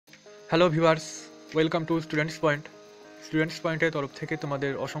Hello viewers, welcome to students point. Students পয়েন্টের তরফ থেকে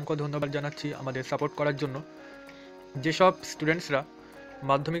তোমাদের অসংখ্য ধন্যবাদ জানাচ্ছি আমাদের সাপোর্ট করার জন্য। যেসব স্টুডেন্টসরা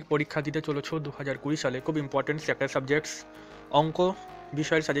মাধ্যমিক পরীক্ষা দিতে চলেছো 2020 সালে, খুব ইম্পর্টেন্ট একটা সাবজেক্টস অঙ্ক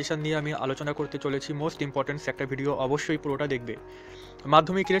বিষয়ের সাজেশন নিয়ে আমি আলোচনা করতে চলেছি। মোস্ট ইম্পর্টেন্ট একটা ভিডিও, অবশ্যই পুরোটা দেখবে।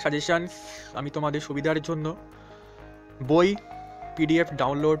 মাধ্যমিকের সাজেশান আমি তোমাদের সুবিধার জন্য বই পিডিএফ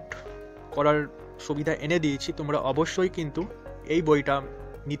ডাউনলোড করার সুবিধা এনে দিয়েছি। তোমরা অবশ্যই কিন্তু এই বইটা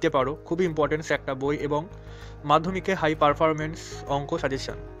নিতে পারো, খুবই ইম্পর্টেন্ট একটা বই এবং মাধ্যমিকে হাই পারফরমেন্স অঙ্ক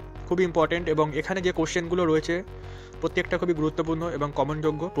সাজেশন খুবই ইম্পর্টেন্ট। এবং এখানে যে কোশ্চেনগুলো রয়েছে প্রত্যেকটা খুবই গুরুত্বপূর্ণ এবং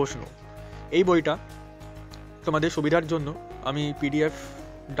কমনযোগ্য প্রশ্ন। এই বইটা তোমাদের সুবিধার জন্য আমি পিডিএফ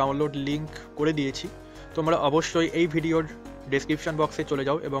ডাউনলোড লিঙ্ক করে দিয়েছি। তোমরা অবশ্যই এই ভিডিওর ডেসক্রিপশন বক্সে চলে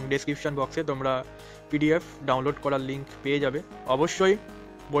যাও এবং ডেসক্রিপশন বক্সে তোমরা পিডিএফ ডাউনলোড করার লিঙ্ক পেয়ে যাবে। অবশ্যই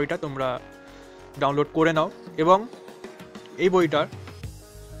বইটা তোমরা ডাউনলোড করে নাও এবং এই বইটার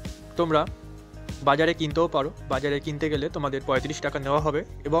তোমরা বাজারে কিনতেও পারো। বাজারে কিনতে গেলে তোমাদের 35 টাকা নেওয়া হবে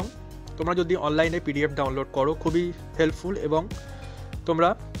এবং তোমরা যদি অনলাইনে পিডিএফ ডাউনলোড করো খুবই হেল্পফুল এবং তোমরা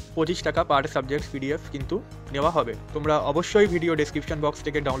 25 টাকা পার সাবজেক্ট পিডিএফ কিন্তু নেওয়া হবে। তোমরা অবশ্যই ভিডিও ডেসক্রিপশন বক্স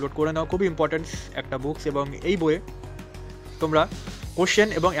থেকে ডাউনলোড করে নাও, খুবই ইম্পর্টেন্ট একটা বুকস। এবং এই বইয়ে তোমরা কোশ্চেন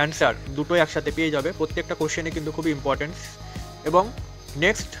এবং অ্যান্সার দুটোই একসাথে পেয়ে যাবে। প্রত্যেকটা কোশ্চেনে কিন্তু খুবই ইম্পর্টেন্ট। এবং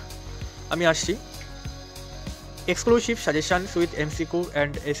নেক্সট আমি আসছি, exclusive suggestions with MCQ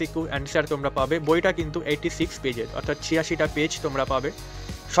and SCQ answer তোমরা পাবে। বইটা কিন্তু 86 পেজের, অর্থাৎ 86টা পেজ তোমরা পাবে।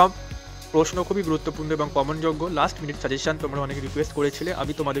 সব প্রশ্ন খুবই গুরুত্বপূর্ণ এবং কমনযোগ্য। লাস্ট মিনিট সাজেশান তোমরা অনেকে রিকোয়েস্ট করেছিলে,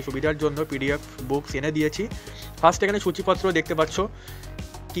 আমি তোমাদের সুবিধার জন্য পিডিএফ বুকস এনে দিয়েছি। ফার্স্ট এখানে সূচিপত্র দেখতে পাচ্ছ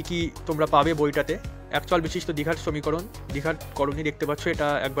কী কী তোমরা পাবে বইটাতে। একচল বিশিষ্ট দ্বিঘাত সমীকরণ, দ্বিঘাত করণী দেখতে পাচ্ছ, এটা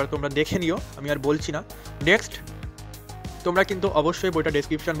একবার তোমরা দেখে নিও, আমি আর বলছি না। নেক্সট তোমরা কিন্তু অবশ্যই বইটা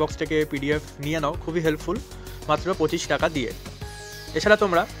ডেসক্রিপশন বক্স থেকে পিডিএফ নিয়ে নাও, খুবই হেল্পফুল, মাত্র 25 টাকা দিয়ে। এছাড়া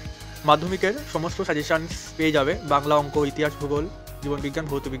তোমরা মাধ্যমিকের সমস্ত সাজেশানস পেয়ে যাবে, বাংলা, অঙ্ক, ইতিহাস, ভূগোল, জীবনবিজ্ঞান,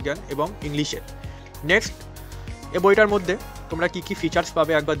 ভৌতবিজ্ঞান এবং ইংলিশের। নেক্সট এই বইটার মধ্যে তোমরা কী কী ফিচার্স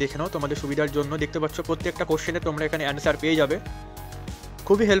পাবে একবার দেখে নাও তোমাদের সুবিধার জন্য। দেখতে পাচ্ছ প্রত্যেকটা কোশ্চেনে তোমরা এখানে অ্যান্সার পেয়ে যাবে,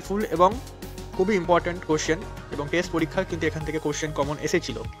 খুবই হেল্পফুল এবং খুবই ইম্পর্ট্যান্ট কোশ্চেন। এবং টেস্ট পরীক্ষায় কিন্তু এখান থেকে কোশ্চেন কমন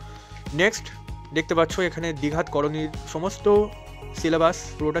এসেছিল। নেক্সট দেখতে পাচ্ছ এখানে দ্বিঘাত করণীর সমস্ত সিলেবাস,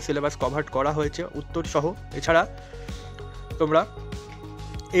 পুরোটা সিলেবাস কভার করা হয়েছে উত্তর সহ। এছাড়া তোমরা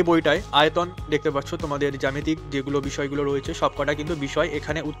এই বইটায় আয়তন দেখতে পাচ্ছ, তোমাদের জ্যামিতিক যেগুলো বিষয়গুলো রয়েছে সব কটা কিন্তু বিষয়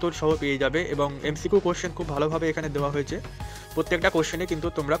এখানে উত্তর সহ পেয়ে যাবে। এবং এমসিকিউ কোশ্চেন খুব ভালোভাবে এখানে দেওয়া হয়েছে, প্রত্যেকটা কোশ্চেনে কিন্তু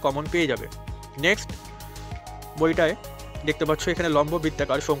তোমরা কমন পেয়ে যাবে। নেক্সট বইটায় দেখতে পাচ্ছ এখানে লম্ব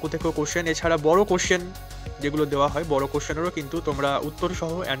বৃত্তাকার শঙ্কু থেকেও কোশ্চেন, এছাড়া বড় কোশ্চেন যেগুলো দেওয়া হয় বড় কোশ্চেনেরও কিন্তু তোমরা উত্তর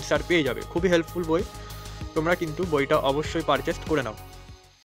সহ অ্যান্সার পেয়ে যাবে। খুবই হেল্পফুল বই, তোমরা কিন্তু বইটা অবশ্যই পারচেস করে নাও।